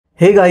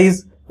Hey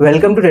guys,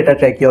 welcome to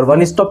DataTrek, your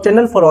one-stop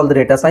channel for all the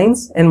data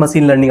science and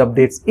machine learning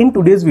updates. In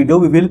today's video,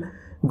 we will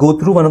go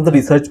through one of the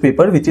research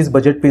paper which is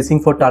budget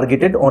pacing for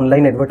targeted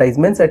online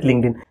advertisements at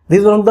LinkedIn.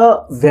 This is one of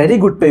the very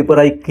good paper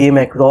I came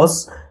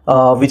across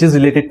which is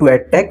related to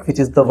AdTech, which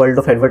is the world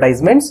of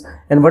advertisements.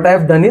 And what I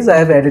have done is I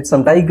have added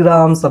some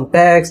diagrams, some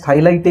text,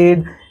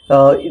 highlighted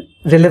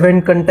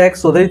relevant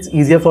context so that it's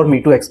easier for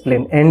me to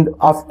explain. And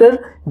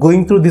after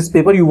going through this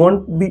paper, you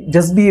won't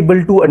be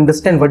able to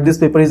understand what this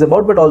paper is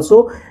about, but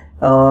also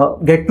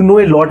get to know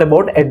a lot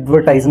about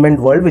advertisement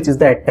world, which is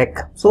the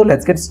AdTech. So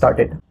let's get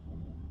started.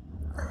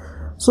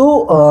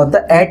 So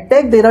the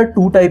AdTech, there are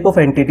two type of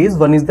entities.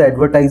 One is the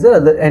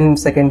advertiser and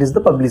second is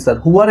the publisher.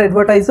 Who are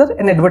advertiser?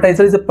 An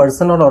advertiser is a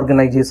person or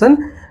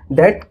organization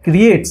that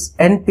creates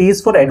and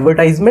pays for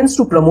advertisements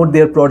to promote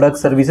their products,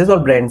 services or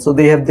brands. So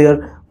they have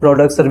their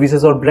products,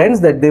 services or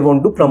brands that they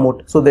want to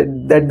promote, so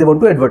that they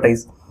want to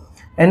advertise.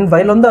 And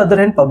while on the other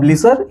hand,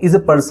 publisher is a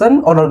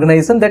person or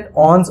organization that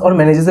owns or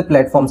manages a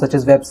platform such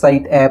as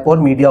website, app or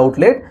media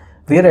outlet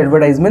where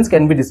advertisements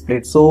can be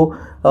displayed. So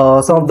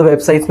some of the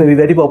websites may be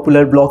very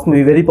popular, blogs may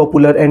be very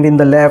popular, and in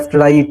the left,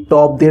 right,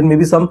 top, there may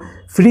be some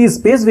free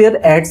space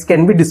where ads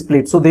can be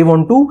displayed. So they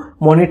want to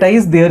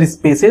monetize their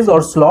spaces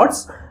or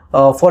slots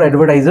for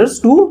advertisers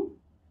to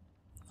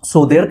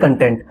show their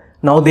content.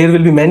 Now there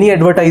will be many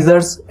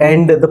advertisers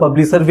and the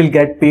publisher will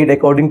get paid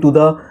according to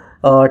the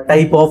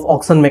type of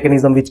auction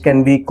mechanism, which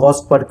can be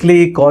cost per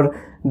click, or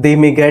they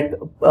may get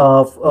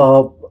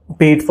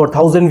paid for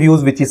 1,000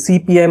 views, which is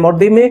CPM, or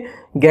they may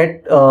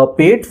get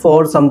paid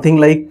for something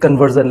like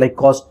conversion, like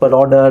cost per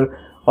order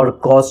or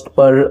cost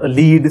per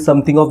lead,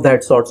 something of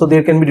that sort. So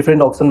there can be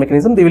different auction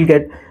mechanism. They will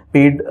get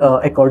paid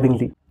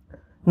accordingly.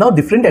 Now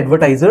different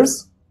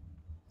advertisers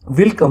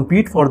will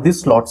compete for these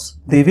slots.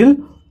 They will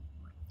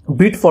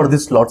bid for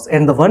these slots,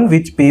 and the one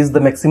which pays the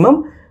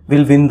maximum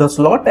will win the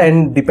slot,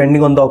 and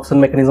depending on the auction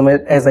mechanism,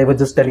 as I was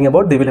just telling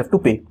about, they will have to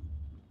pay.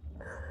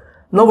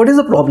 Now what is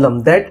the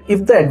problem? That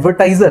if the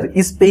advertiser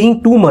is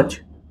paying too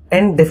much,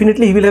 and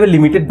definitely he will have a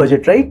limited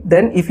budget, right?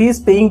 Then if he is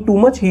paying too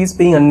much, he is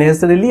paying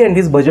unnecessarily and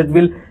his budget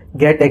will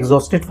get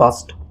exhausted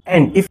fast.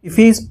 And if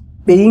he is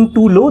paying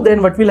too low,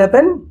 then what will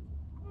happen?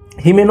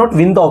 He may not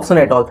win the auction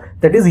at all.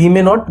 That is, he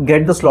may not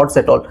get the slots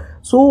at all.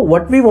 So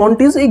what we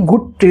want is a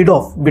good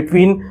trade-off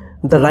between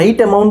the right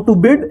amount to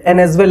bid and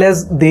as well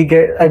as they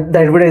get the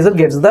advertiser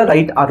gets the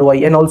right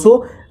ROI, and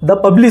also the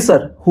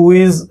publisher who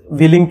is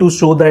willing to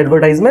show the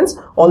advertisements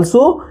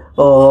also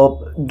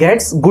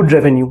gets good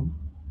revenue.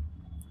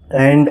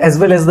 And as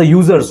well as the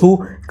users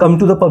who come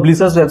to the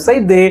publisher's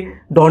website, they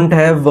don't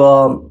have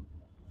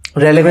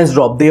relevance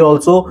drop. They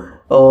also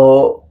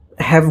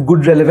have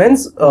good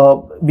relevance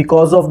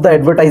because of the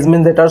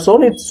advertisements that are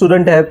shown. It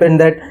shouldn't happen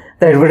that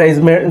the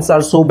advertisements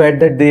are so bad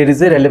that there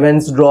is a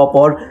relevance drop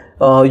or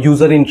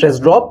user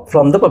interest drop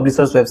from the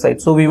publisher's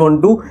website. So we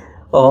want to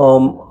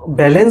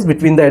balance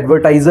between the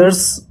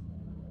advertisers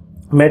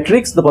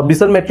metrics, the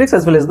publisher metrics,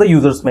 as well as the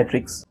users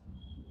metrics.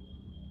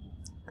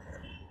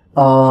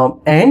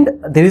 And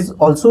there is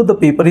also, the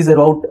paper is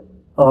about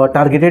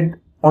targeted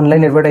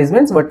online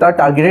advertisements. What are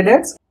targeted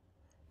ads?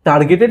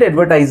 Targeted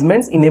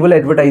advertisements enable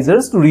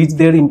advertisers to reach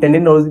their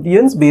intended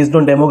audience based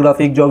on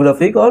demographic,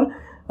 geographic or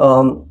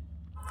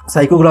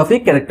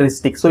psychographic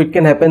characteristics. So it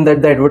can happen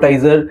that the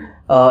advertiser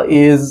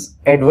is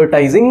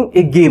advertising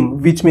a game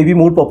which may be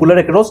more popular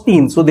across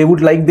teens. So they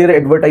would like their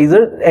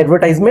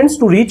advertisements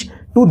to reach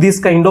to this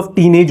kind of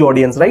teenage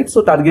audience, right?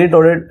 So targeted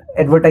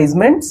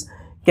advertisements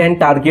can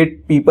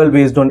target people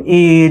based on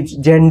age,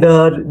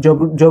 gender,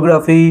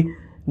 geography,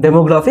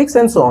 demographics,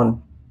 and so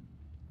on.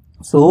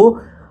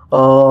 So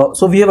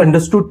we have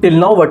understood till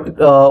now what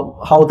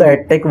how the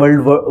AdTech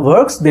world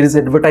works. There is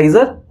an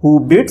advertiser who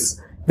bids.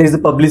 There is a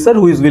publisher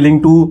who is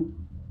willing to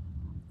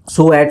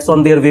show ads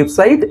on their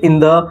website in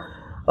the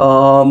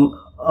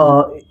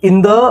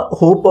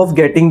hope of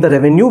getting the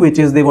revenue, which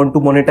is they want to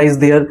monetize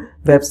their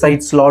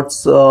website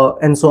slots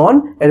and so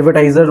on.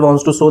 Advertiser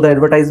wants to show the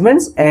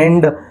advertisements,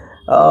 and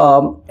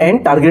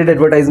targeted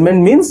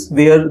advertisement means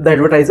where the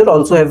advertiser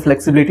also have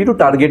flexibility to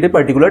target a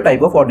particular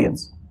type of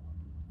audience.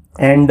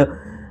 And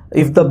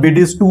if the bid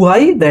is too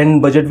high,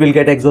 then budget will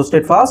get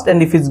exhausted fast,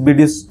 and if his bid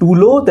is too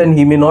low, then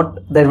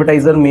the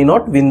advertiser may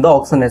not win the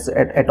auction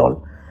at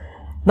all.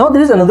 Now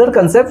there is another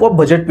concept of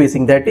budget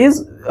pacing. That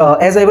is,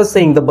 as I was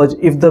saying,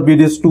 if the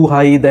bid is too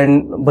high,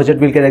 then budget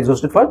will get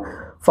exhausted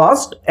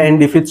fast,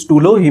 and if it's too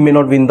low, he may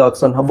not win the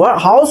auction.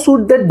 How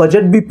should that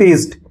budget be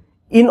paced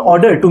in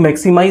order to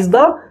maximize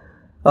the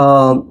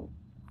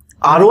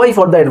ROI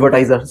for the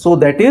advertiser? So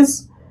that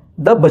is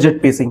the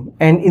budget pacing.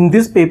 And in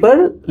this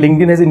paper,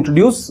 LinkedIn has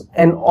introduced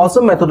an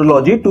awesome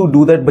methodology to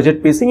do that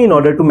budget pacing in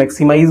order to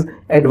maximize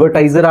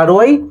advertiser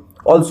ROI.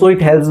 Also, it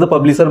helps the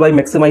publisher by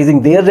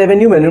maximizing their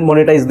revenue when you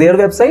monetize their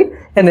website,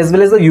 and as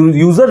well as the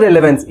user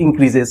relevance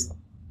increases.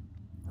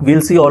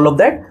 We'll see all of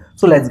that.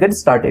 So let's get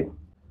started.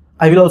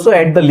 I will also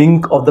add the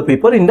link of the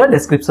paper in the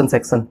description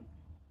section.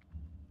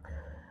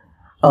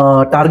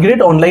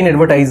 Targeted online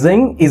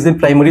advertising is a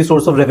primary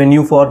source of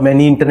revenue for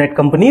many internet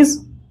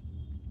companies.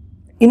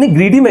 In a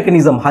greedy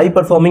mechanism, high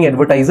performing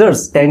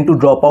advertisers tend to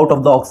drop out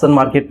of the auction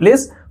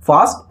marketplace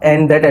fast,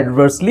 and that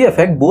adversely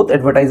affect both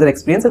advertiser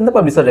experience and the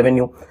publisher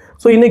revenue.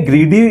 So in a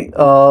greedy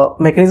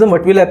mechanism,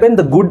 what will happen?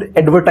 The good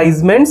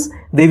advertisements,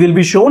 they will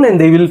be shown and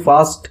they will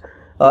fast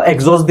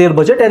exhaust their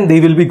budget and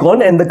they will be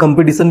gone, and the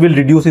competition will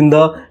reduce in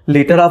the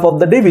later half of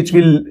the day, which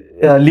will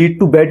lead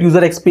to bad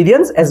user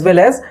experience as well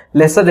as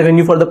lesser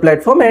revenue for the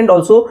platform, and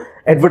also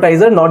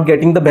advertiser not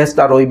getting the best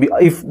ROI.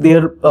 If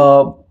their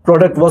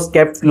product was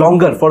kept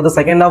longer for the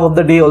second half of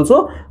the day,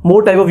 also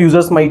more type of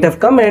users might have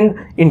come and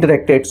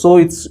interacted. So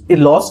it's a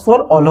loss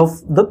for all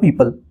of the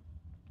people.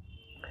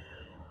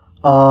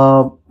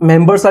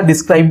 Members are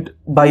described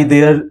by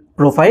their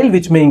profile,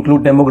 which may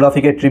include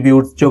demographic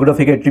attributes,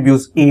 geographic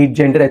attributes, age,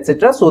 gender,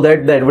 etc., so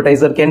that the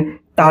advertiser can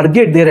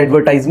target their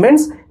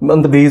advertisements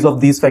on the basis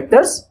of these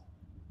factors.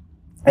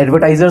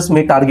 Advertisers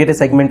may target a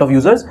segment of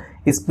users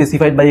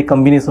specified by a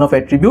combination of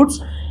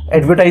attributes.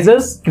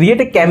 Advertisers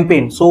create a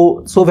campaign.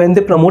 So when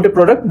they promote a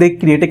product, they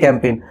create a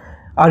campaign.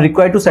 Are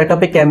required to set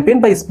up a campaign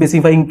by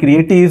specifying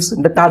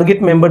creatives, the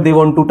target member they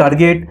want to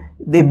target,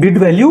 the bid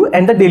value,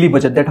 and the daily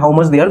budget, that how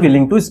much they are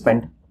willing to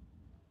spend.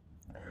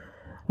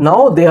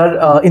 Now they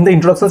are in the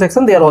introduction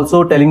section, they are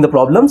also telling the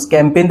problems.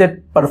 Campaign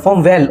that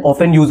perform well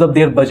often use up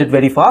their budget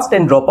very fast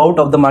and drop out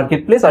of the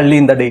marketplace early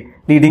in the day,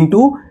 leading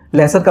to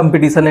lesser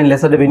competition and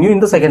lesser revenue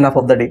in the second half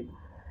of the day.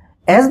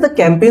 As the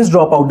campaigns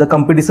drop out, the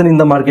competition in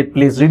the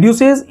marketplace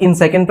reduces. In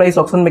second price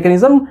auction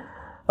mechanism,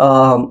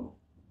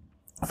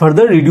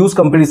 further reduced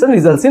competition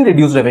results in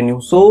reduced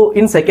revenue. So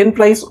in second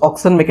price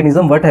auction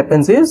mechanism, what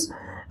happens is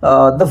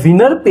the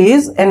winner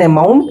pays an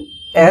amount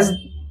as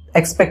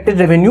expected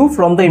revenue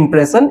from the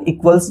impression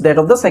equals that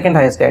of the second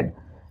highest ad.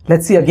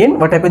 Let's see again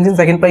what happens in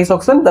second price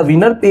auction. The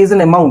winner pays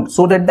an amount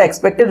so that the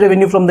expected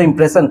revenue from the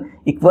impression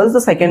equals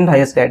the second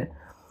highest ad.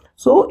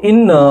 So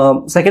in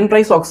second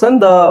price auction,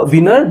 the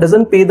winner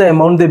doesn't pay the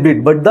amount they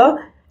bid, but the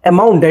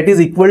amount that is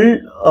equal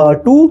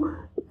to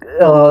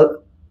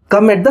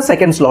come at the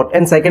second slot,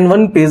 and second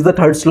one pays the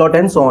third slot,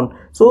 and so on.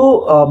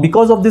 So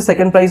because of this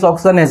second price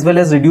auction as well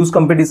as reduced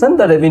competition,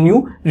 the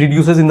revenue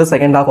reduces in the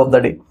second half of the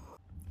day.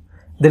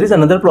 There is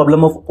another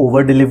problem of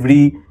over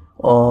delivery,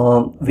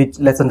 which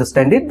let's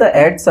understand it. The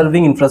ad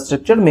serving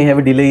infrastructure may have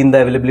a delay in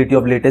the availability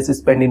of latest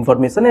spend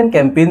information, and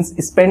campaigns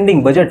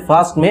spending budget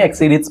fast may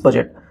exceed its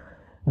budget.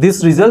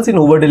 This results in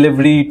over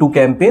delivery to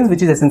campaigns,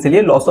 which is essentially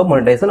a loss of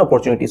monetization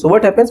opportunity. So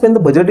what happens when the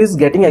budget is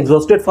getting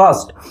exhausted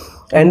fast,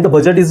 and the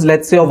budget is,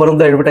 let's say, of one of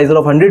the advertiser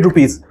of 100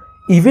 rupees,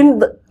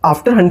 even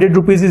after 100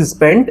 rupees is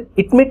spent,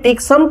 it may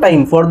take some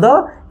time for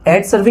the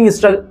ad serving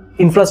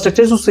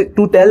infrastructure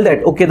to tell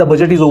that okay, the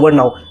budget is over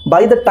now.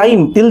 By the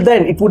time till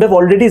then, it would have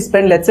already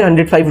spent, let's say,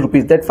 105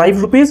 rupees. That 5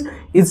 rupees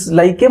is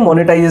like a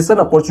monetization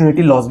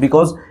opportunity loss,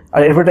 because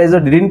our advertiser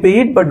didn't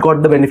pay it but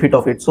got the benefit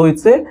of it. So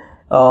it's a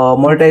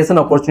monetization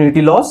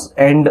opportunity loss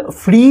and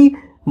free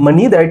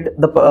money that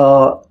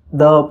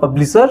the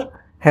publisher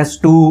has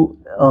to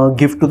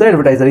give to the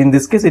advertiser. In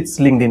this case, it's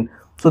LinkedIn.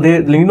 So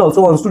LinkedIn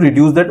also wants to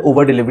reduce that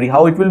over delivery.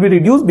 How it will be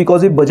reduced?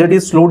 Because if budget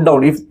is slowed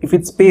down, if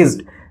it's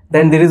paced,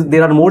 then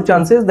there are more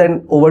chances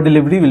then over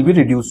delivery will be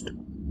reduced.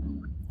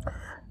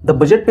 The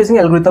budget pacing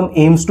algorithm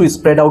aims to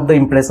spread out the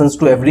impressions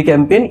to every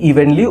campaign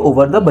evenly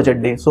over the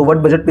budget day. So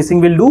what budget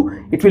pacing will do?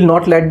 It will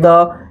not let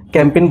the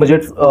campaign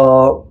budget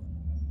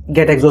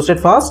get exhausted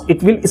fast.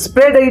 It will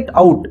spread it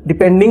out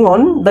depending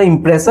on the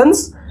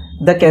impressions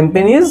the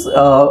campaign is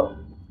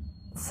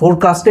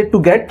forecasted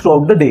to get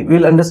throughout the day. We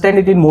will understand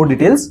it in more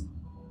details.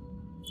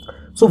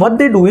 So what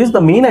they do is, the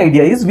main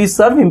idea is we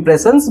serve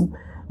impressions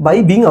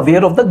by being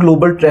aware of the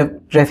global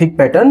traffic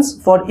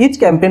patterns. For each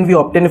campaign, we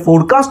obtain a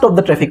forecast of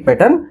the traffic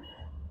pattern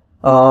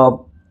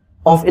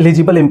of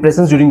eligible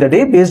impressions during the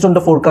day. Based on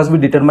the forecast, we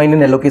determine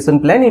an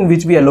allocation plan in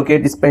which we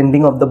allocate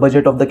spending of the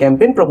budget of the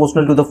campaign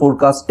proportional to the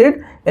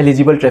forecasted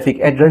eligible traffic.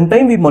 At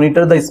runtime, we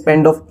monitor the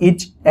spend of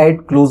each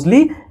ad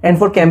closely, and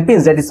for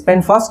campaigns that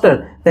spend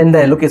faster than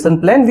the allocation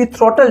plan, we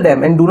throttle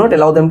them and do not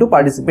allow them to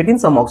participate in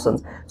some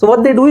auctions. So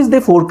what they do is they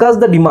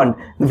forecast the demand,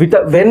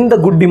 when the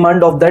good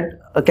demand of that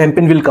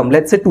campaign will come,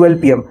 let's say 12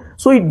 PM.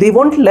 So they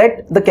won't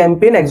let the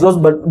campaign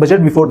exhaust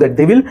budget before that.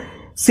 They will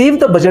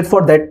save the budget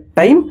for that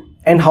time.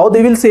 And how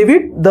they will save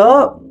it?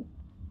 The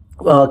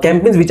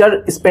campaigns which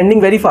are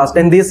spending very fast,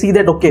 and they see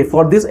that okay,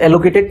 for this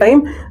allocated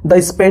time the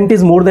spend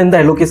is more than the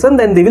allocation,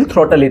 then they will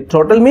throttle it.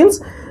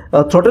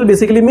 Throttle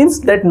basically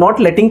means that not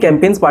letting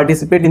campaigns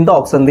participate in the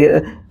auction.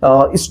 They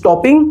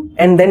stopping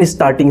and then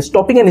starting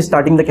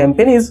the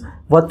campaign is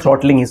what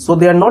throttling is. So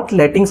they are not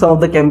letting some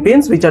of the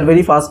campaigns which are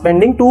very fast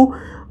spending to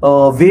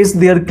waste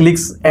their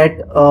clicks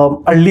at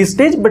early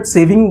stage, but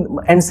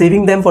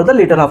saving them for the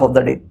later half of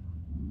the day.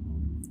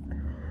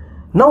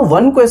 Now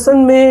one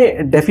question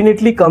may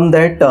definitely come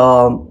that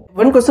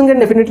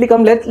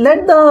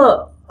let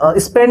the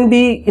spend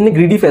be in a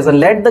greedy fashion,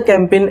 let the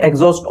campaign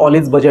exhaust all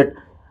its budget,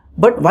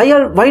 but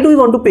why do we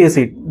want to pace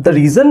it? The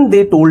reason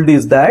they told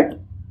is that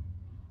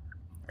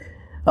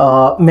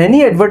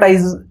many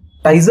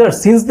advertisers,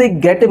 since they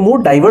get a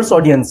more diverse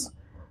audience,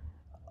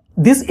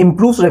 this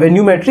improves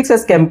revenue metrics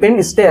as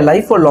campaigns stay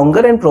alive for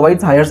longer and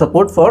provides higher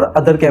support for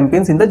other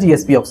campaigns in the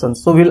GSP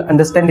auctions. So we'll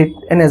understand it.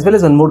 And as well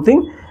as one more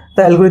thing,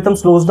 the algorithm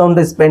slows down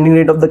the spending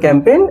rate of the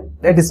campaign.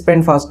 That is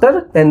spent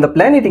faster than the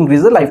plan. It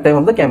increases the lifetime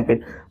of the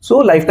campaign. So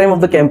lifetime of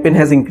the campaign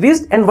has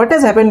increased, and what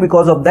has happened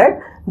because of that?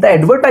 The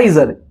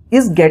advertiser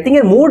is getting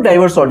a more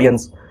diverse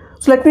audience.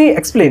 So let me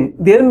explain.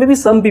 There may be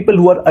some people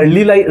who are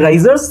early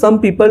risers, some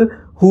people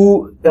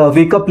who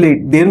wake up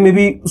late. There may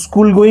be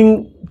school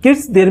going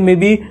kids, there may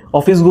be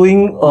office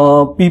going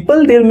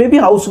people, there may be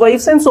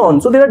housewives and so on.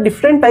 So there are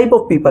different type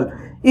of people.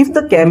 If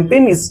the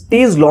campaign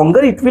stays longer,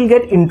 it will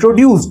get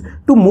introduced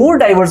to more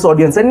diverse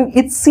audience, and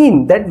it's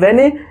seen that when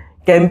a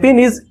campaign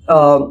is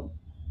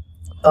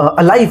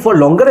alive for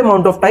longer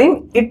amount of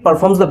time, it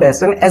performs the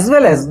best. And as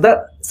well as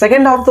the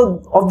second half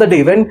of the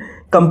day, when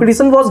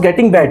competition was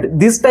getting bad,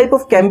 this type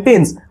of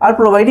campaigns are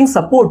providing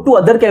support to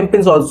other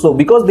campaigns also,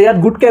 because they are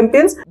good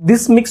campaigns.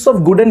 This mix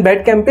of good and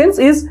bad campaigns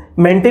is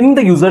maintaining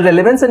the user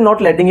relevance and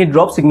not letting it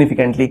drop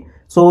significantly.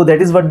 So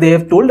that is what they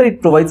have told, that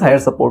it provides higher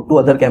support to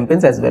other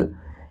campaigns as well.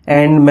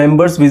 And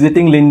members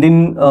visiting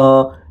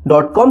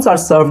linkedin.coms are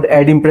served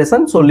ad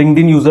impression. So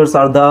LinkedIn users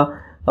are the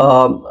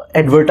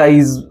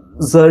advertiser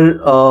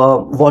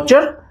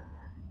watcher,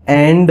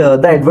 and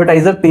the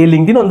advertiser pay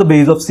LinkedIn on the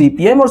basis of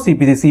CPM or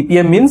CPC.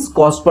 CPM means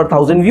cost per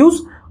 1,000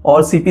 views, or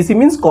CPC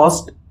means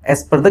cost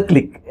as per the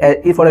click.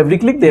 For every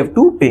click they have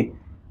to pay.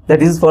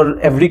 That is, for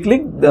every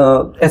click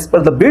as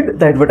per the bid,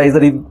 the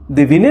advertiser, if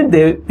they win it,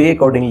 they pay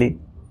accordingly.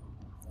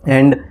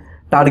 And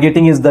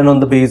targeting is done on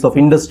the basis of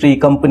industry,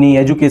 company,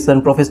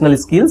 education, professional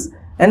skills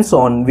and so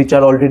on, which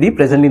are already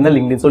present in the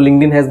LinkedIn. So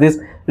LinkedIn has this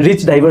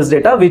rich diverse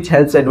data which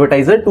helps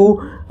advertiser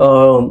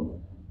to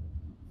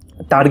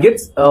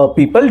targets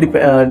people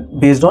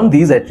based on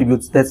these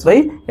attributes. That's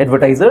why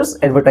advertisers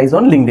advertise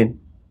on LinkedIn.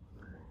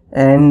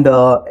 And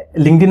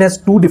LinkedIn has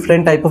two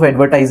different type of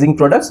advertising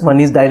products. One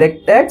is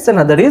direct ads and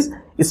other is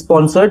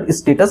sponsored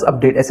status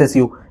update,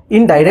 SSU.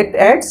 In direct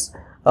ads,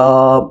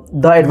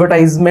 the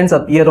advertisements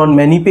appear on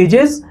many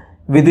pages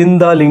within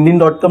the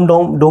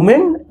linkedin.com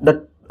domain.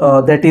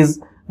 That is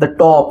the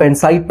top and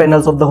side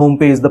panels of the home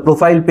page, the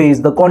profile page,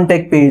 the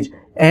contact page.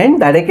 And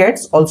direct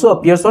ads also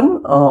appears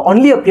on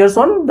only appears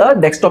on the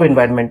desktop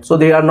environment, so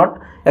they are not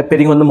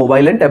appearing on the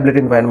mobile and tablet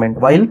environment.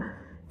 While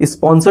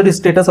sponsored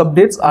status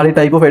updates are a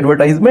type of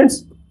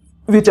advertisements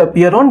which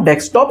appear on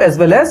desktop as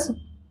well as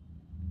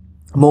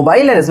mobile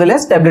and as well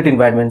as tablet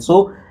environment.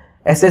 So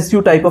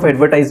SSU type of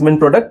advertisement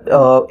product,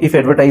 if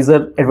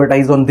advertiser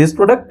advertise on this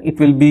product, it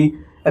will be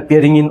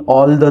appearing in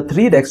all the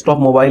three, desktop,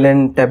 mobile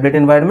and tablet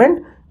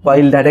environment,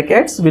 while direct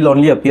ads will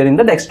only appear in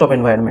the desktop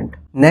environment.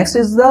 Next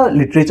is the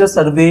literature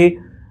survey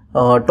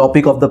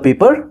topic of the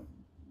paper,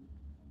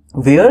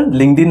 where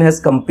LinkedIn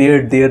has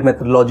compared their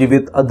methodology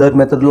with other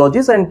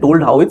methodologies and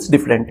told how it's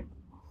different.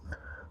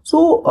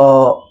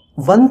 So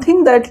one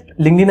thing that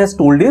LinkedIn has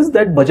told is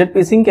that budget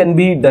pacing can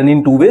be done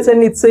in two ways,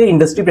 and it's a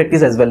industry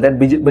practice as well, that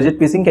budget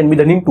pacing can be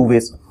done in two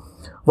ways.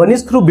 One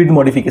is through bid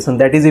modification.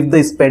 That is, if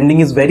the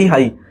spending is very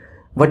high,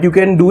 what you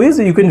can do is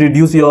you can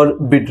reduce your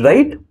bid,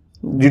 right?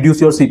 Reduce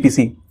your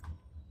CPC.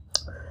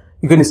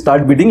 You can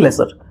start bidding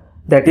lesser.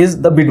 That is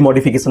the bid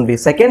modification way.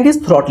 Second is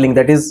throttling.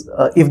 That is,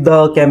 if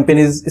the campaign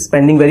is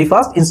spending very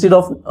fast, instead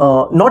of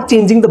not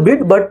changing the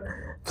bid but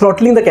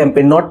throttling the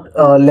campaign, not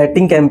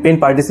letting campaign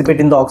participate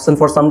in the auction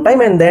for some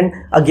time and then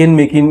again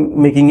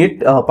making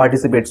it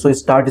participate. So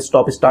start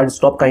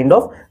stop kind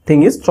of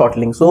thing is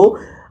throttling. So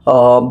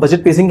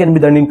budget pacing can be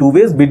done in two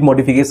ways: bid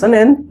modification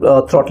and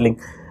throttling.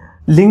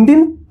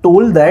 LinkedIn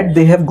told that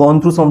they have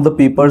gone through some of the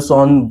papers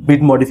on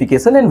bid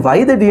modification, and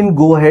why they didn't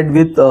go ahead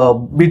with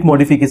bid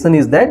modification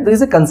is that there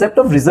is a concept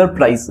of reserve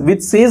price which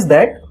says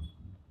that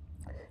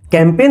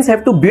campaigns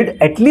have to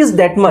bid at least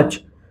that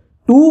much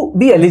to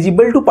be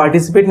eligible to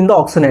participate in the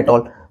auction at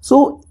all.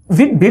 So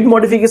with bid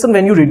modification,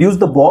 when you reduce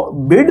the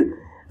bid,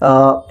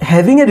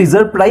 having a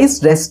reserve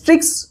price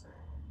restricts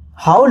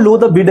how low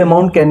the bid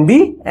amount can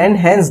be, and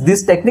hence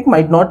this technique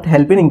might not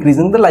help in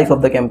increasing the life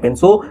of the campaign.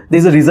 So there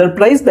is a reserve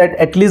price that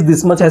at least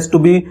this much has to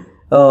be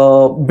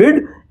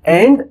bid,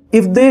 and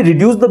if they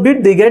reduce the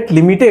bid, they get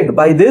limited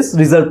by this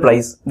reserve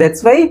price.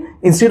 That's why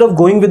instead of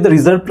going with the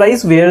reserve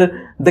price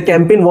where the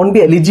campaign won't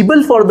be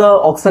eligible for the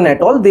auction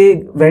at all,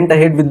 they went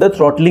ahead with the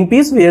throttling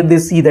piece, where they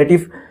see that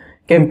if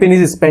campaign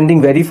is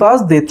spending very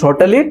fast, they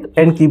throttle it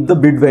and keep the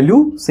bid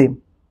value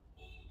same.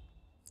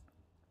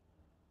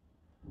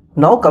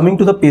 Now coming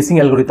to the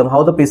pacing algorithm,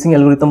 how the pacing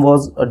algorithm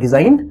was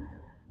designed.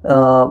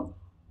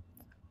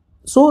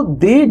 So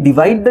they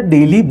divide the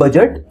daily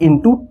budget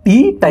into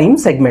T time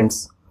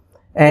segments,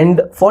 and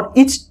for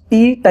each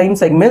T time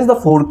segments, the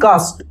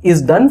forecast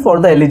is done for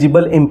the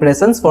eligible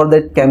impressions for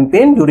that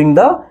campaign during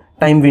the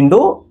time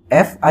window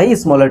Fi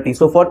smaller t.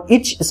 So for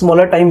each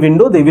smaller time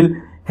window, they will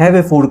have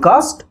a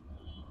forecast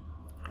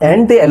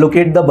and they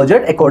allocate the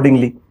budget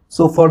accordingly.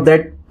 So for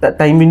that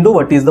time window,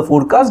 what is the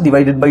forecast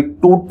divided by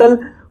total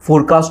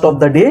forecast of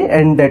the day,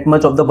 and that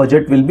much of the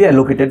budget will be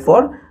allocated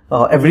for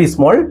every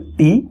small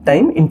t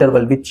time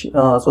interval, which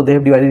so they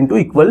have divided into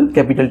equal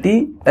capital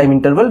T time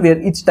interval,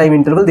 where each time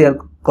interval they are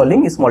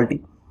calling small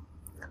t.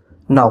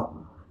 Now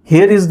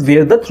here is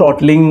where the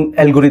throttling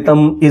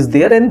algorithm is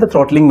there, and the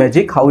throttling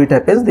magic, how it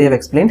happens, they have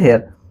explained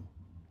here.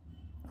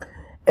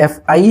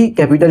 Fi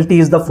capital T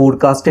is the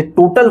forecasted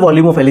total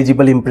volume of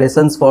eligible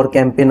impressions for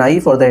campaign I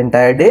for the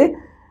entire day.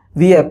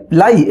 We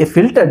apply a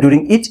filter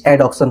during each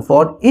ad auction.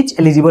 For each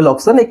eligible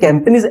auction, a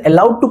campaign is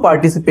allowed to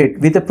participate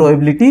with a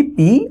probability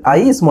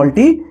Pi small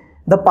t,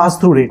 the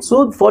pass-through rate.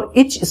 So for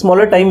each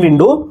smaller time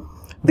window,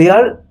 they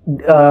are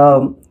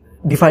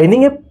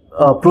defining a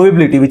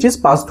probability, which is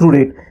pass-through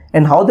rate.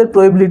 And how that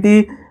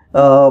probability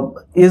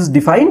is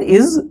defined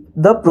is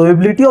the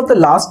probability of the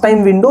last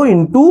time window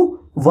into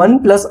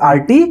 1 plus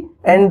RT,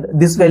 and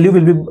this value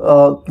will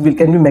be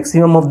can be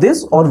maximum of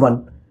this or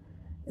 1.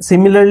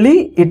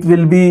 Similarly, it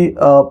will be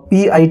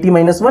PIT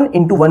minus 1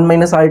 into 1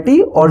 minus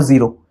RT or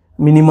 0,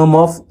 minimum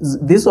of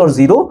this or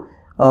 0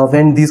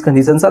 when these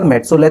conditions are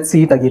met. So let's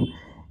see it again.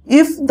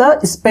 If the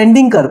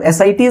spending curve,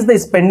 SIT is the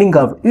spending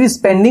curve, if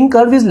spending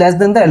curve is less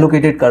than the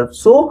allocated curve,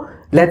 so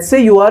let's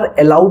say you are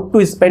allowed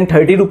to spend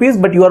 30 rupees,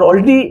 but you are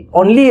already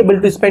only able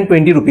to spend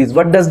 20 rupees.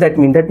 What does that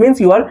mean? That means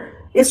you are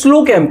a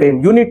slow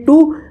campaign. You need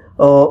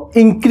to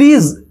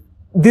increase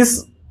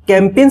this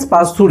campaign's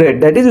pass-through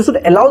rate. That is, you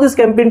should allow this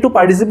campaign to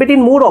participate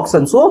in more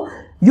auctions. So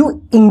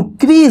you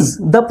increase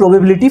the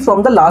probability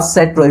from the last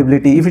set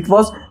probability. If it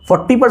was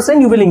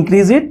 40%, you will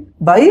increase it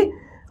by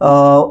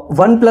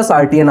 1 plus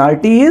RT, and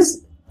RT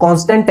is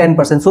constant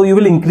 10%. So you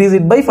will increase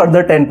it by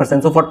further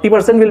 10%. So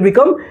 40% will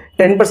become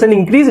 10%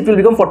 increase. It will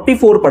become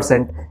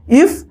 44%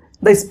 if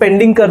the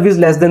spending curve is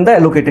less than the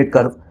allocated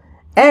curve.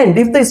 And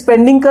if the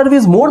spending curve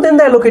is more than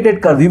the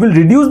allocated curve, you will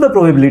reduce the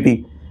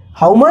probability.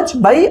 How much?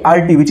 By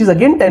RT, which is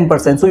again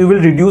 10%. So you will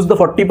reduce the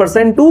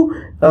 40%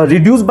 to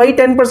reduce by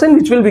 10%,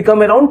 which will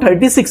become around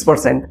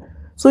 36%.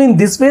 So in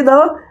this way,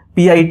 the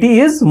PIT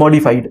is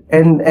modified,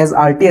 and as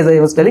RT, as I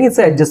was telling, it's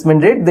an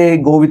adjustment rate. They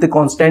go with a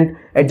constant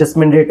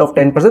adjustment rate of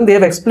 10%. They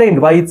have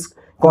explained why it's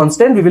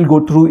constant. We will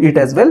go through it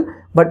as well.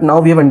 But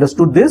now we have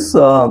understood this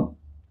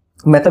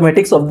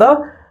mathematics of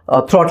the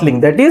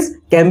throttling. That is,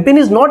 campaign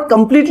is not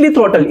completely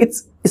throttled.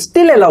 It's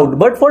still allowed,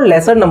 but for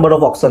lesser number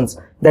of auctions.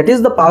 That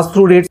is the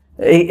pass-through rate.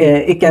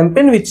 A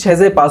campaign which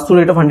has a pass-through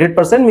rate of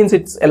 100% means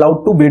it's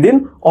allowed to bid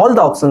in all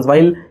the auctions,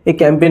 while a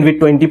campaign with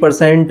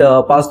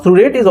 20% pass-through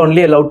rate is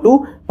only allowed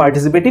to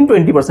participate in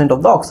 20%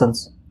 of the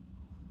auctions.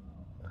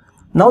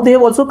 Now they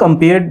have also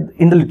compared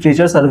in the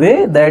literature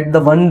survey that the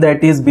one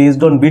that is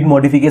based on bid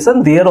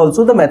modification, there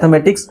also the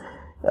mathematics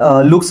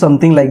looks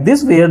something like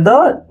this, where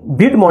the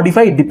bid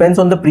modified depends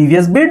on the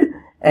previous bid,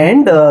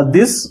 and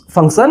this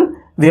function,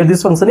 where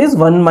this function is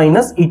 1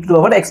 minus e to the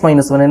power x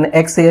minus 1, and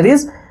x here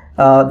is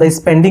the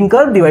spending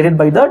curve divided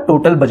by the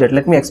total budget.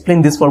 Let me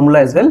explain this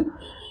formula as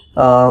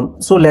well.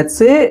 So let's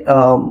say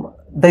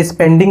the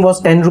spending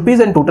was 10 rupees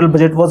and total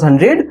budget was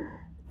 100.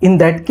 In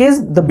that case,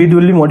 the bid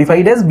will be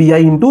modified as BI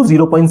into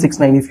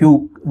 0.69 if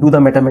you do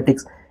the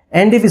mathematics.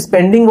 And if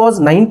spending was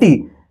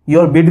 90,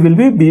 your bid will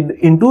be bid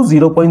into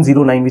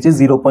 0.09, which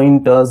is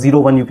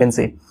 0.01 you can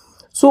say.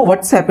 So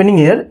what's happening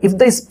here? If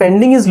the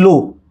spending is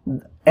low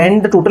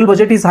and the total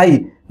budget is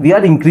high, we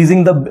are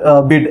increasing the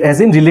bid,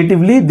 as in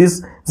relatively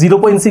this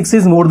 0.6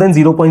 is more than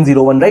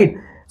 0.01, right?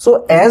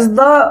 So as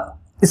the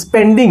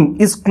spending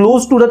is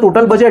close to the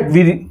total budget,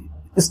 we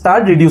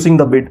start reducing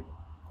the bid.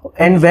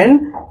 And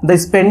when the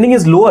spending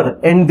is lower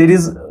and there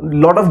is a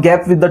lot of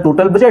gap with the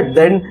total budget,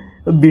 then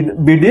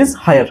bid is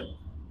higher.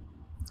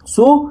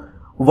 So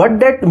what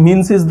that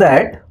means is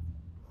that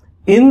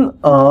in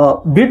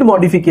bid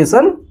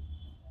modification,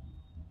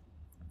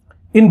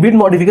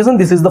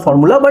 this is the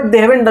formula, but they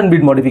haven't done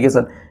bid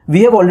modification.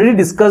 We have already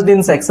discussed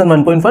in section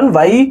 1.1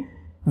 why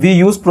we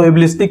use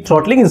probabilistic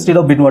throttling instead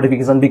of bid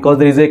modification, because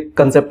there is a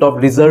concept of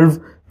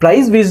reserve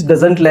price which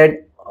doesn't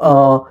let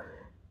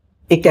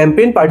a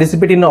campaign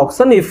participate in an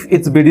auction if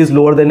its bid is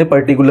lower than a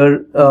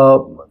particular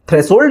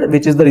threshold,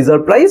 which is the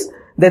reserve price.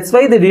 That's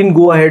why they didn't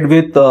go ahead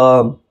with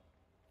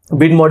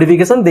bid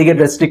modification. They get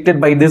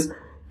restricted by this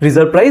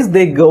reserve price.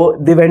 They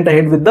went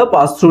ahead with the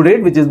pass-through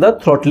rate, which is the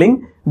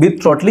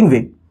bid throttling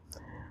way.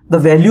 The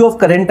value of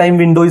current time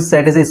window is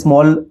set as a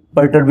small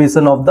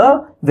perturbation of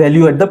the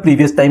value at the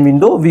previous time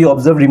window. We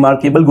observe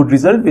remarkable good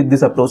result with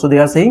this approach. So they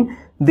are saying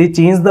they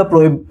change the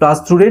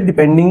pass-through rate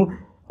depending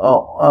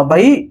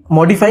by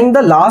modifying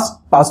the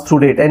last pass-through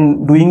rate,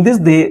 and doing this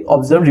they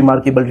observe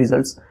remarkable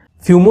results.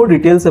 Few more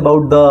details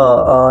about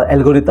the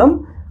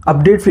algorithm.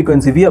 Update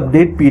frequency. We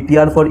update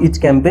PTR for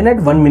each campaign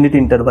at 1 minute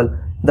interval.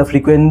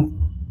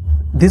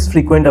 This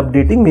frequent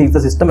updating makes the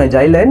system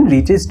agile and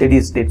reach a steady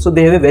state. So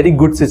they have a very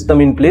good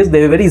system in place.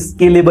 They have a very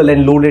scalable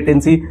and low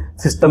latency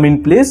system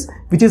in place,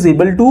 which is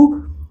able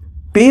to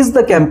pace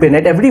the campaign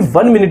at every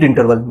 1 minute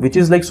interval, which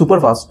is like super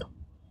fast.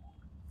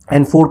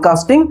 And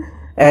forecasting,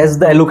 as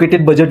the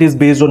allocated budget is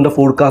based on the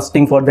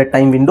forecasting for that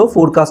time window.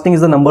 Forecasting is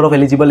the number of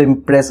eligible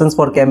impressions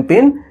for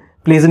campaign,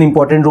 plays an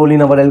important role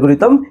in our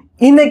algorithm.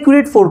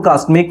 Inaccurate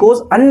forecast may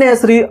cause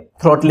unnecessary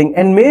throttling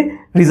and may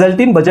result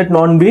in budget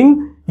not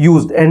being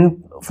used,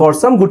 and for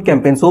some good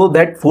campaigns, so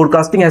that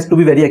forecasting has to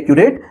be very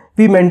accurate,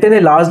 we maintain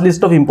a large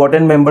list of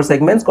important member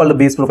segments called a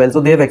base profile.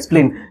 So they have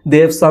explained they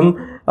have some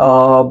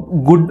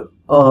good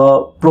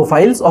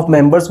profiles of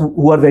members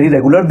who are very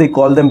regular, they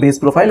call them base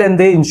profile, and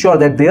they ensure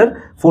that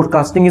their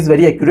forecasting is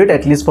very accurate,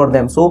 at least for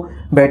them. So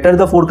better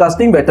the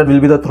forecasting, better will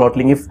be the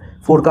throttling. If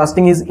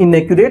forecasting is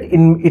inaccurate,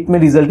 it may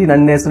result in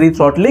unnecessary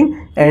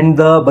throttling, and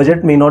the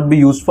budget may not be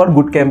used for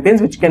good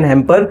campaigns, which can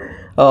hamper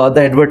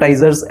the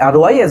advertisers'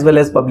 ROI as well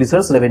as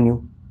publishers'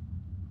 revenue.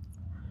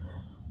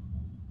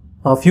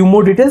 A few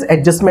more details.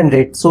 Adjustment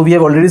rate. So we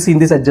have already seen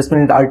this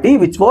adjustment rate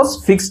RT, which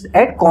was fixed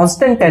at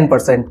constant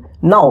 10%.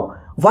 Now,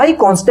 why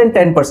constant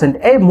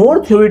 10%? A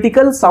more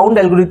theoretical sound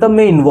algorithm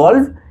may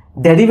involve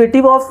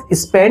derivative of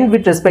spend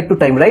with respect to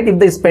time, right? If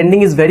the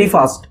spending is very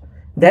fast,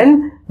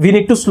 then we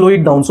need to slow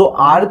it down. So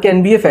R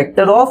can be a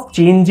factor of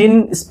change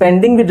in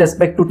spending with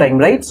respect to time,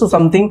 right? So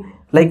something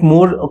like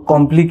more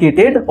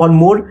complicated or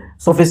more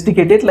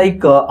sophisticated,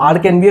 like R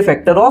can be a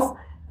factor of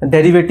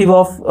derivative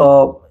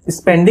of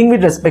spending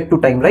with respect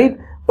to time, right?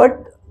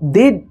 But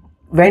they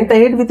went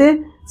ahead with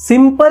a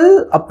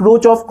simple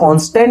approach of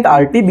constant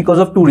RT because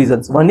of two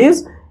reasons. One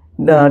is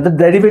the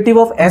derivative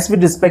of S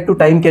with respect to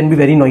time can be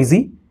very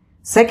noisy.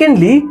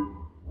 Secondly,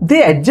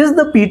 they adjust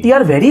the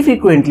PTR very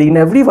frequently, in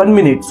every 1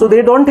 minute, so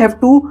they don't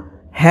have to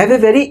have a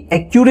very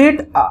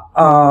accurate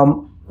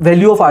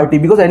value of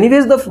RT, because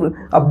anyways the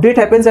update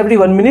happens every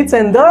 1 minute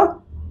and the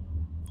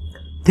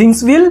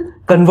things will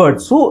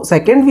convert. So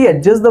second, we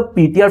adjust the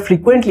PTR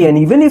frequently, and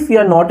even if we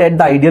are not at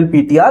the ideal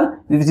PTR,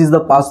 which is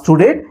the pass-through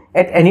rate,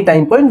 at any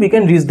time point we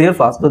can reach there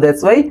fast. So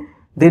that's why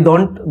they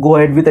don't go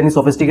ahead with any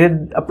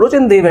sophisticated approach,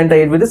 and they went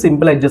ahead with a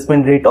simple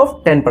adjustment rate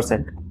of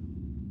 10%.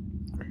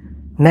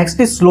 Next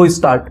is slow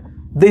start.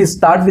 They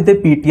start with a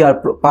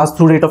PTR,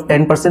 pass-through rate of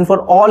 10% for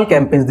all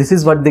campaigns. This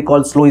is what they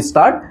call slow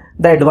start.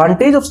 The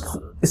advantage of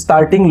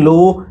starting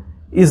low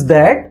is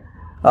that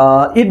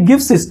it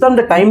gives system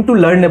the time to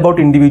learn about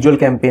individual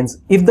campaigns.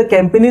 If the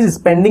campaign is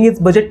spending its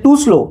budget too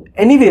slow,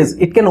 anyways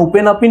it can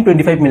open up in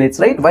 25 minutes,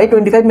 right? Why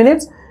 25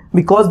 minutes?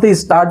 Because they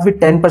start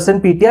with 10%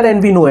 PTR,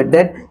 and we know it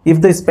that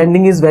if the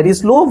spending is very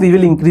slow, we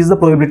will increase the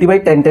probability by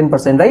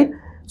 10%, right?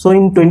 So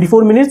in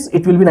 24 minutes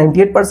it will be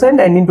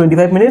 98%, and in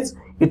 25 minutes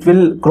it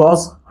will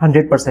cross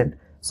 100%.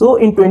 So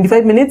in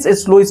 25 minutes a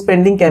slow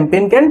spending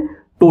campaign can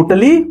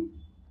totally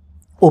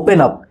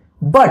open up.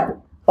 But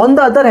on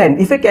the other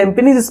hand, if a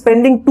campaign is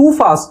spending too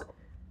fast,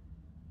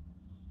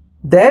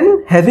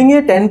 then having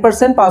a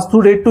 10%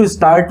 pass-through rate to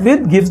start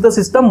with gives the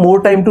system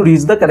more time to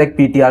reach the correct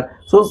PTR.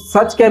 So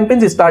such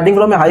campaigns starting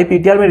from a high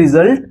PTR may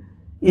result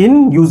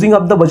in using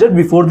up the budget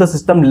before the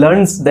system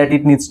learns that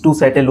it needs to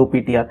set a low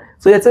PTR.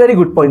 So that's a very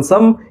good point.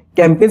 Some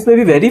campaigns may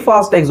be very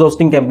fast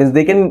exhausting campaigns.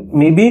 They can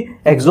maybe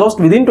exhaust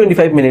within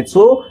 25 minutes.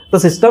 So the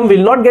system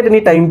will not get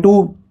any time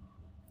to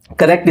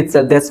correct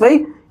itself. That's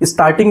why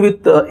starting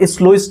with a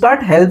slow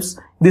start helps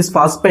these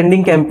fast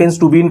spending campaigns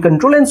to be in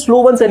control, and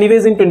slow ones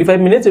anyways in 25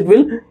 minutes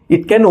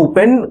it can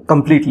open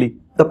completely.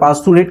 The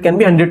pass-through rate can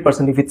be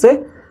 100% if it's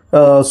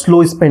a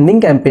slow spending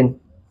campaign.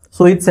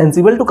 So it's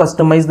sensible to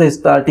customize the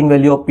starting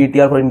value of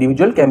PTR for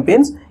individual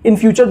campaigns. In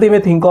future they may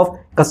think of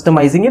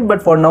customizing it,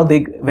 but for now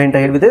they went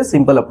ahead with a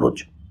simple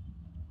approach.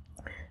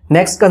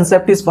 Next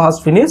concept is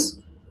fast finish.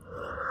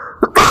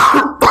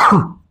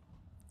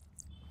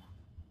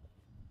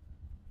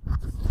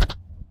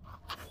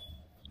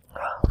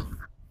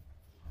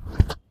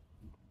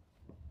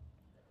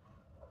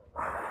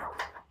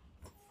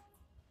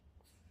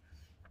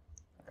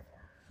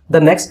 The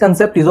next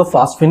concept is of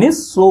fast finish.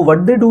 So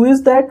what they do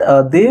is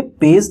that they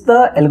pace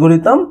the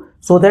algorithm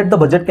so that the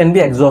budget can be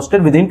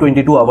exhausted within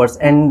 22 hours,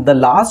 and the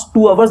last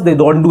 2 hours they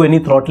don't do any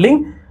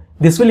throttling.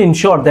 This will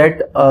ensure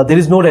that there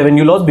is no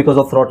revenue loss because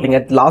of throttling.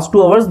 At last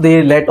 2 hours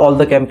they let all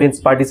the campaigns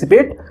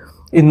participate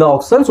in the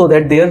auction so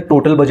that their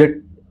total budget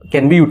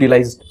can be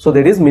utilized, so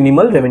there is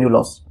minimal revenue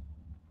loss.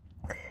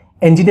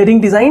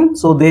 Engineering design.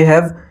 So they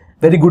have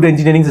very good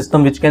engineering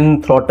system which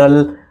can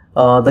throttle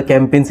the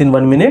campaigns in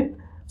 1 minute.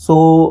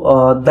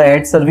 So the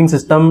ad serving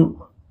system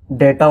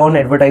data on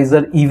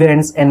advertiser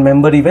events and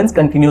member events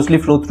continuously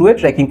flow through a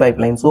tracking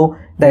pipeline. So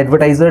the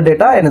advertiser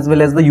data and as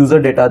well as the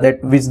user data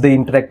that which they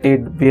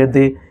interacted, where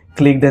they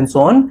clicked and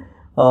so on,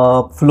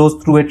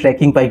 flows through a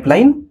tracking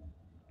pipeline.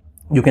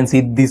 You can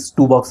see these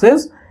two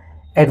boxes.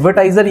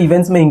 Advertiser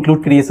events may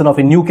include creation of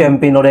a new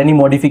campaign or any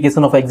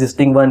modification of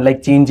existing one,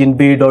 like change in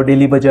bid or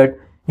daily budget.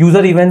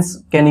 User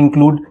events can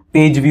include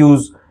page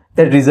views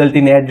that result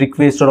in ad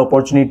request or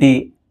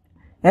opportunity,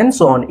 and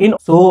so on.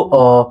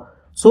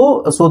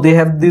 So they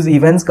have these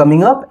events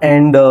coming up,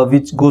 and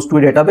which goes to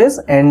a database,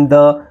 and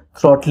the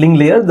throttling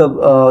layer,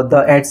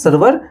 the ad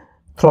server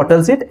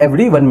throttles it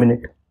every 1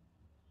 minute,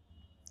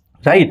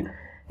 right?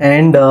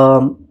 And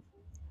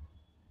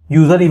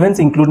user events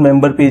include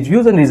member page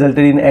views and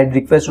resulted in ad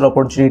request or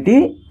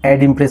opportunity,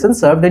 ad impressions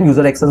served, and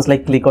user actions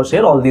like click or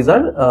share. All these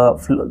are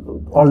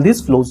all these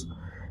flows.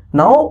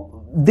 Now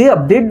they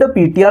update the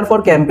PTR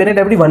for campaign at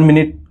every 1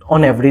 minute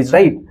on average,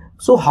 right?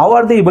 So how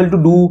are they able to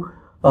do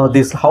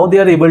this? How they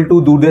are able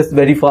to do this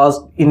very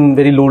fast in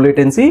very low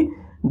latency?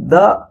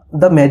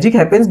 the magic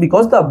happens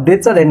because the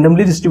updates are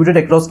randomly distributed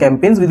across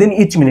campaigns within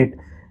each minute.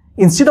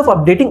 Instead of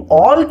updating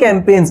all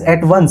campaigns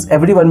at once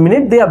every 1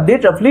 minute, they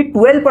update roughly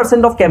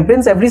 12% of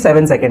campaigns every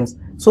 7 seconds.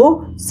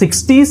 So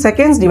 60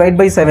 seconds divided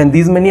by 7,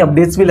 these many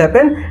updates will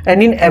happen,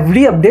 and in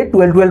every update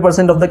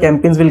 12% of the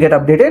campaigns will get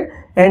updated,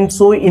 and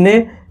so in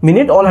a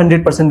minute all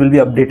 100% will be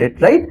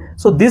updated, right?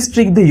 So this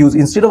trick they use.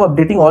 Instead of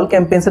updating all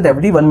campaigns at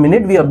every 1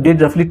 minute, we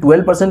update roughly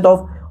 12%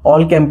 of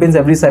all campaigns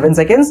every 7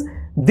 seconds.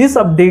 This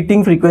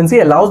updating frequency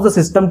allows the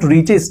system to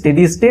reach a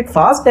steady state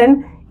fast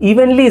and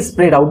evenly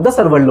spread out the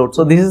server load.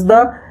 So this is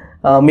the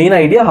main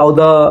idea how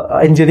the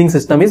engineering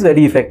system is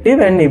very effective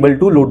and able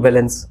to load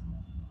balance.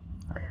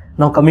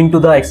 Now coming to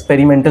the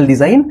experimental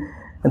design,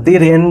 they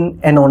ran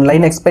an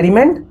online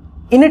experiment.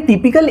 In a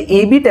typical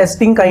A/B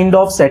testing kind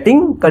of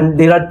setting,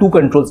 there are two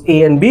controls,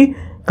 A and B.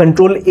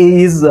 Control A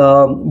is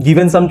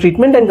given some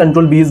treatment and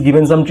control B is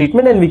given some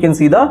treatment, and we can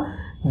see the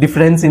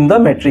difference in the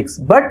metrics.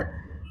 But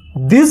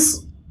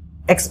this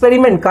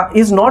experiment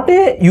is not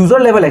a user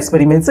level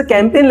experiment, it's a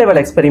campaign level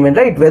experiment,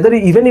 right? Whether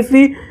even if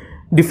we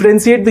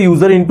differentiate the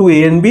user into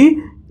A and B,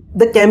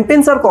 the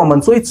campaigns are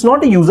common. So it's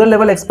not a user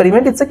level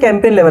experiment, it's a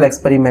campaign level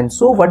experiment.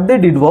 So what they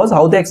did was,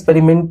 how they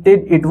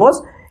experimented it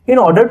was, in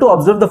order to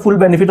observe the full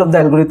benefit of the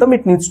algorithm,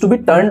 it needs to be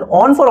turned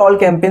on for all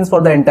campaigns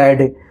for the entire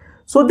day.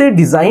 So they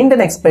designed an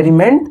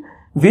experiment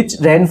which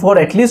ran for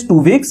at least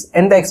 2 weeks,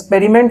 and the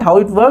experiment, how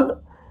it worked,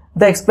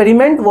 the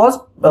experiment was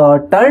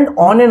turned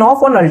on and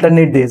off on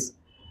alternate days.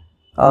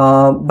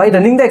 By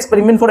running the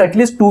experiment for at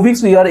least 2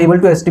 weeks, we are able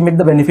to estimate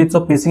the benefits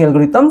of pacing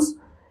algorithms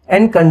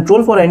and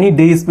control for any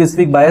day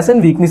specific bias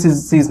and weakness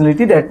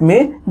seasonality that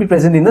may be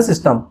present in the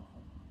system.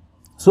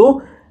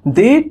 So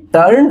they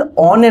turned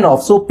on and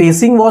off. So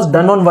pacing was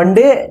done on one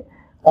day,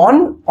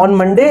 on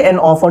Monday and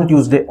off on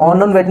Tuesday,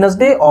 on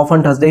Wednesday, off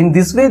on Thursday. In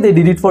this way they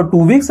did it for 2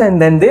 weeks,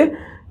 and then they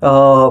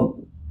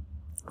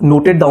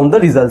noted down the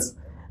results.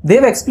 They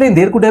have explained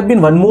there could have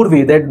been one more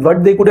way, that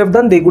what they could have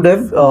done, they could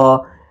have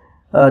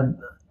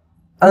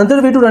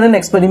another way to run an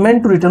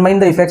experiment to determine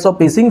the effects of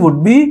pacing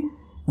would be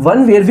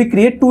one where we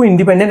create two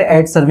independent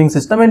ad serving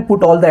system and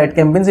put all the ad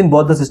campaigns in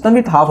both the system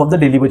with half of the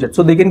daily budget.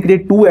 So they can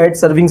create two ad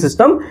serving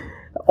system.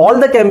 All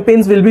the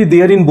campaigns will be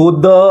there in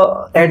both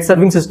the ad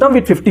serving system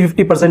with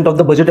 50% of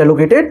the budget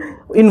allocated.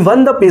 In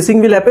one the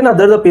pacing will happen,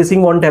 other the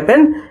pacing won't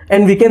happen,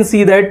 and we can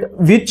see that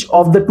which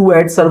of the two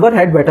ad server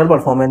had better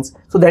performance.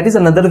 So that is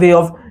another way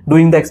of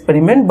doing the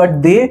experiment,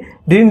 but they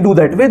didn't do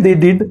that way. They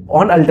did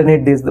on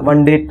alternate days. The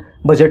one day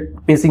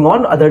budget pacing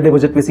on, other day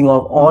budget pacing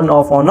off, on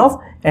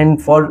off,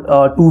 and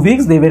for 2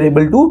 weeks they were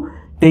able to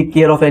take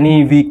care of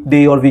any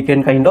weekday or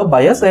weekend kind of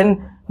bias and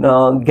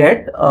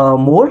get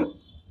more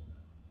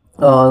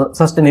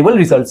sustainable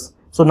results.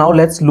 So now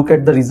let's look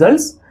at the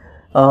results.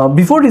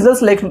 Before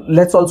results,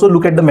 let's also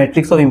look at the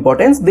metrics of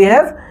importance. They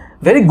have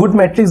very good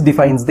metrics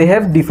defined. They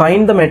have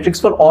defined the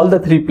metrics for all the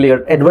three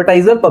players: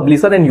 advertiser,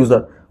 publisher and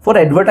user. For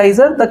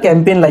advertiser, the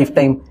campaign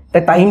lifetime,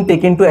 the time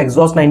taken to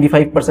exhaust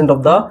 95%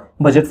 of the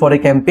budget for a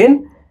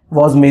campaign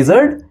was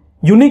measured.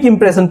 Unique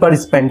impression per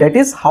spend, that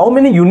is how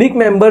many unique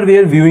members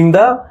were viewing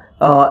the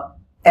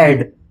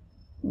ad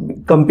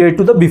compared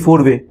to the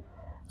before way.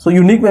 So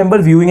unique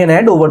member viewing an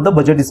ad over the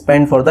budget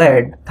spent for the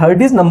ad.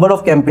 Third is number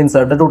of campaigns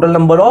served, the total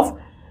number of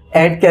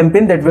ad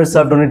campaign that were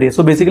served on a day.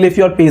 So basically if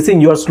you are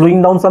pacing, you are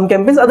slowing down some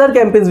campaigns, other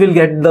campaigns will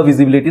get the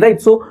visibility, right?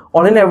 So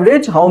on an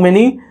average, how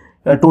many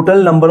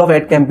total number of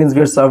ad campaigns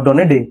were served on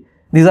a day.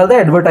 These are the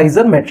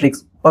advertiser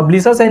metrics.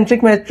 Publisher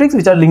centric metrics,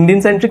 which are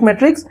LinkedIn centric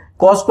metrics.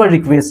 Cost per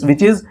request,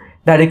 which is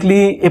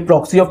directly a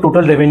proxy of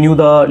total revenue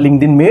the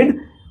LinkedIn made.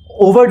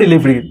 Over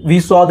delivery, we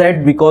saw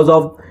that because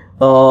of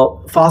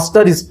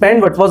faster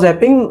spend, what was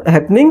happening,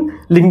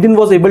 LinkedIn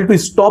was able to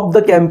stop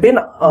the campaign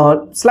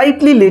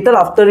slightly later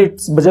after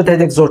its budget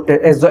has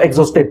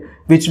exhausted,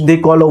 which they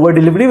call over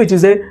delivery, which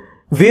is a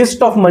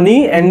waste of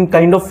money and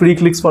kind of free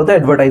clicks for the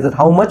advertiser.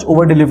 How much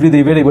over delivery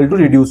they were able to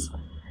reduce.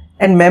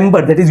 And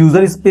member, that is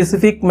user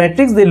specific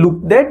metrics, they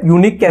looked at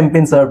unique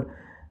campaign served,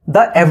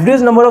 the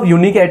average number of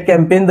unique ad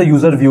campaign the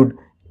user viewed.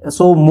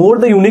 So more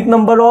the unique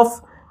number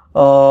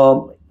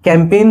of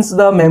campaigns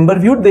the member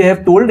viewed, they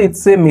have told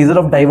it's a measure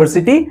of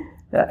diversity,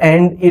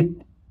 and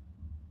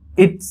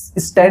it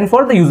stands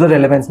for the user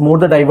relevance. More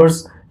the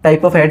diverse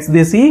type of ads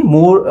they see,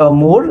 more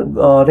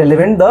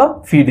relevant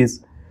the feed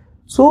is.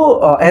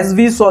 So as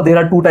we saw, there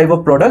are two type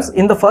of products.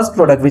 In the first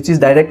product, which is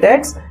direct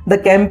ads, the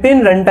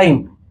campaign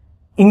runtime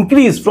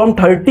increased from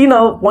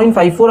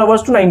 13.54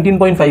 hours to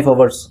 19.5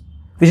 hours,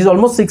 which is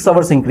almost 6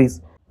 hours increase.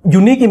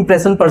 Unique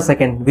impression per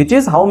second, which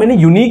is how many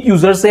unique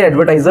users say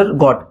advertiser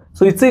got.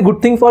 So it's a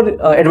good thing for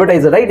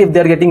advertiser, right, if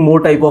they are getting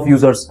more type of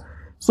users.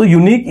 So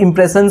unique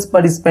impressions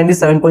per spend is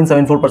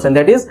 7.74%.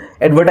 That is,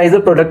 advertiser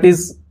product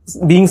is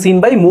being seen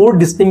by more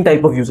distinct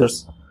type of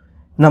users.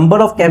 Number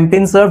of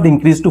campaigns served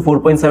increased to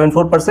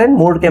 4.74%.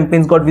 More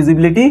campaigns got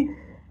visibility.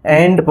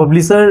 And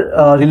publisher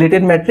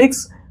related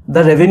metrics,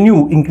 the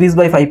revenue increased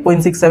by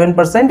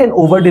 5.67% and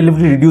over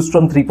delivery reduced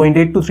from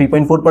 3.8 to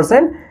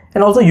 3.4%.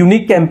 And also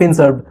unique campaigns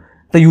served,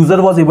 the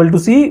user was able to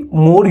see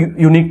more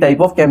unique type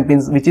of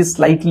campaigns, which is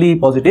slightly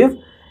positive.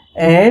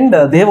 and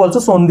they have also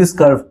shown this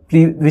curve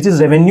which is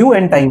revenue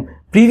and time.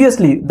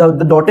 Previously the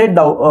dotted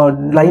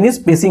line is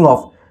pacing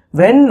off.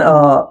 When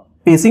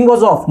pacing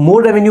was off,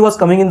 more revenue was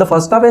coming in the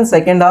first half, and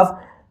second half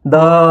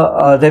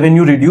the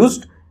revenue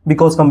reduced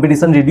because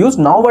competition reduced.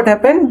 Now what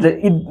happened,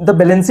 the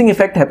balancing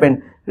effect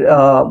happened.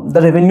 The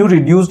revenue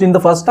reduced in the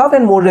first half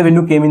and more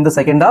revenue came in the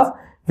second half,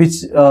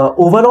 which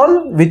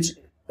overall,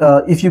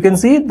 if you can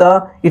see, it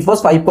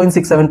was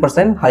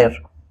 5.67% higher.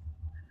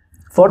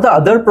 For the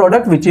other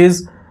product, which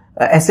is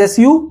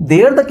SSU,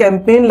 there the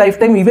campaign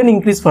lifetime even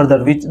increased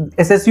further, which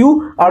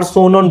SSU are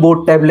shown on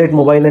both tablet,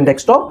 mobile and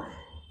desktop,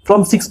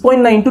 from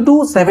 6.92 to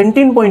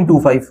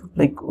 17.25,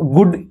 like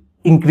good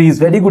increase,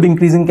 very good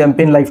increase in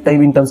campaign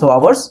lifetime in terms of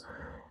hours.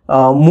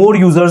 More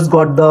users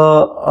got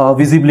the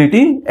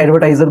visibility,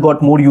 advertiser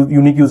got more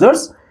unique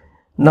users,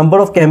 number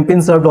of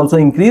campaigns served also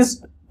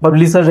increased,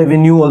 publisher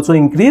revenue also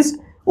increased,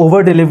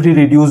 over delivery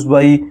reduced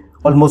by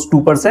almost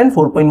 2%,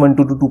 4.12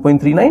 to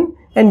 2.39,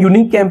 and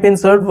unique campaign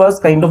served was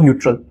kind of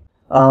neutral.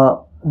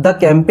 The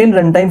campaign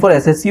runtime for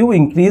SSU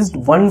increased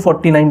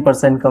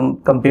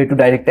 149% compared to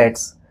direct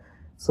ads,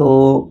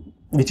 so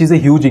which is a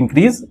huge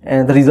increase,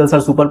 and the results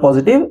are super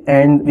positive,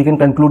 and we can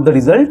conclude the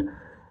result.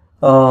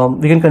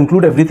 We can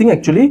conclude everything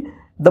actually.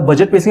 The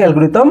budget pacing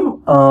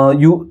algorithm,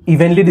 you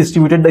evenly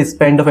distributed the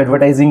spend of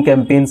advertising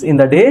campaigns in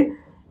the day,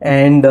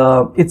 and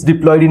it's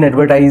deployed in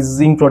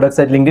advertising products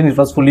at LinkedIn. It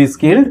was fully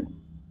scaled.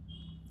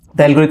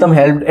 The algorithm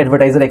helped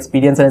advertiser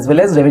experience as well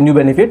as revenue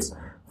benefits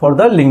for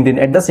the LinkedIn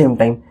at the same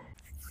time.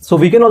 So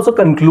we can also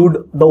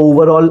conclude the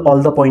overall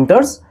all the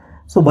pointers.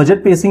 So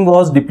budget pacing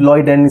was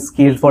deployed and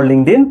scaled for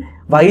LinkedIn.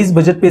 Why is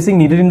budget pacing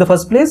needed in the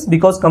first place?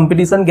 Because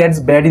competition gets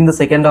bad in the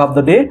second half of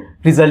the day,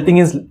 resulting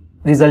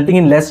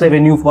in less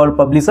revenue for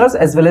publishers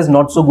as well as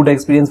not so good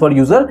experience for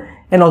user,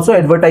 and also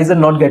advertiser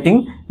not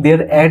getting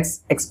their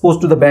ads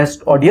exposed to the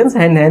best audience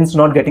and hence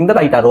not getting the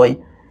right ROI.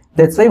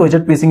 That's why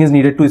budget pacing is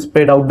needed to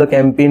spread out the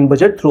campaign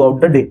budget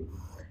throughout the day.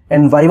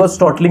 And why was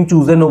throttling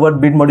chosen over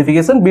bid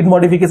modification? Bid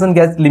modification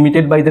gets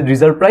limited by the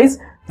reserve price.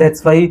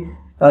 That's why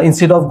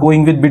instead of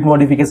going with bid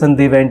modification,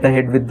 they went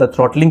ahead with the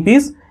throttling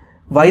piece.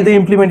 Why they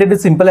implemented a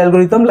simple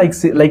algorithm like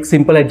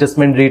simple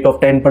adjustment rate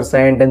of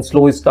 10% and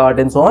slow start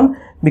and so on?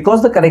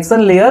 Because the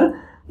correction layer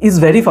is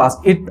very fast.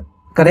 It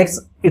corrects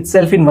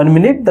itself in 1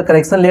 minute. The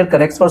correction layer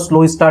corrects for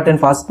slow start and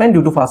fast spend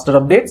due to faster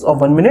updates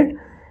of 1 minute.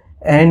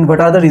 And what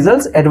are the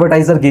results?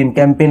 Advertiser gain,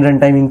 campaign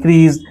runtime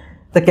increased,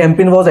 the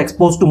campaign was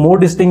exposed to more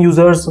distinct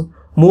users,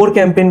 more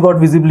campaign got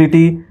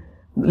visibility,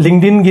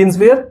 LinkedIn gains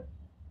were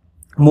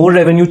more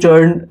revenue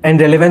churned,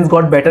 and relevance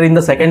got better in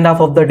the second half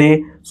of the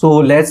day, so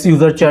less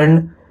user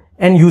churned,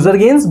 and user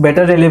gains,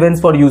 better relevance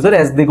for user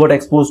as they got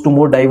exposed to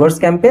more diverse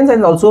campaigns,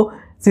 and also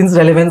since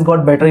relevance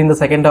got better in the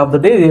second half of the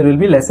day, there will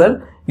be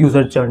lesser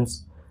user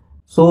churns.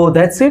 So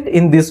that's it.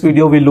 In this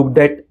video we looked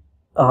at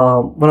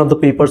one of the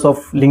papers of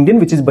LinkedIn,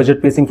 which is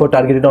budget pacing for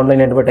targeted online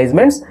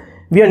advertisements.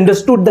 We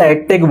understood the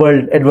AdTech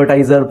world,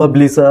 advertiser,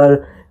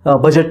 publisher,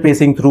 budget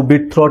pacing through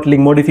bid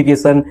throttling,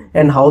 modification,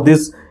 and how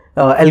this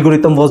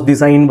algorithm was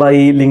designed by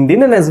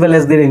LinkedIn and as well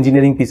as their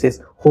engineering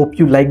pieces. Hope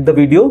you liked the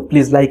video.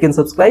 Please like and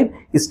subscribe.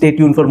 Stay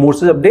tuned for more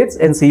such updates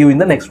and see you in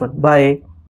the next one. Bye.